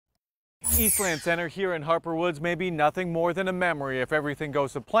Eastland Center here in Harper Woods may be nothing more than a memory if everything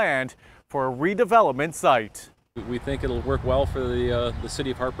goes to plan for a redevelopment site. We think it'll work well for the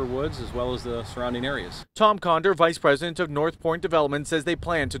city of Harper Woods as well as the surrounding areas. Tom Conder, Vice President of North Point Development, says they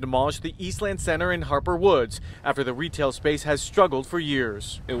plan to demolish the Eastland Center in Harper Woods after the retail space has struggled for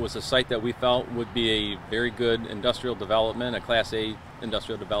years. It was a site that we felt would be a very good industrial development, a Class A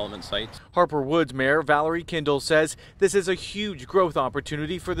industrial development site. Harper Woods Mayor Valerie Kindle says this is a huge growth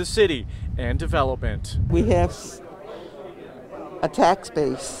opportunity for the city and development. We have a tax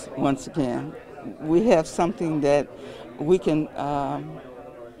base once again. We have something that we can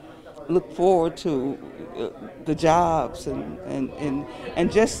look forward to, the jobs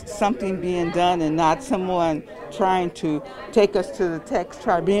and just something being done and not someone trying to take us to the tax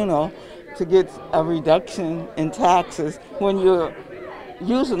tribunal to get a reduction in taxes when you're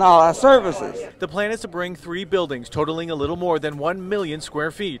using all our services. The plan is to bring 3 buildings totaling a little more than 1 million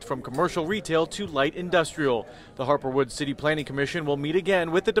square feet, from commercial retail to light industrial. The Harper Woods City Planning Commission will meet again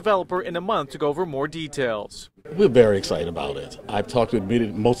with the developer in a month to go over more details. We're very excited about it. I've talked with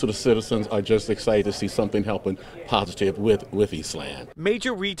most of the citizens are just excited to see something helping positive with Eastland.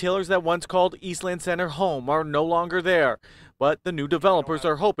 Major retailers that once called Eastland Center home are no longer there, but the new developers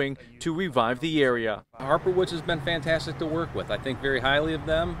are hoping to revive the area. Harper Woods has been fantastic to work with. I think very highly of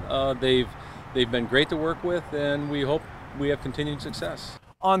them. They've been great to work with, and we hope we have continued success.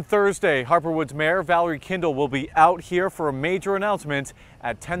 On Thursday, Harper Woods Mayor Valerie Kindle will be out here for a major announcement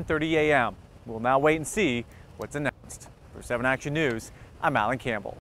at 10:30 a.m. We'll now wait and see what's announced. For 7 Action News, I'm Alan Campbell.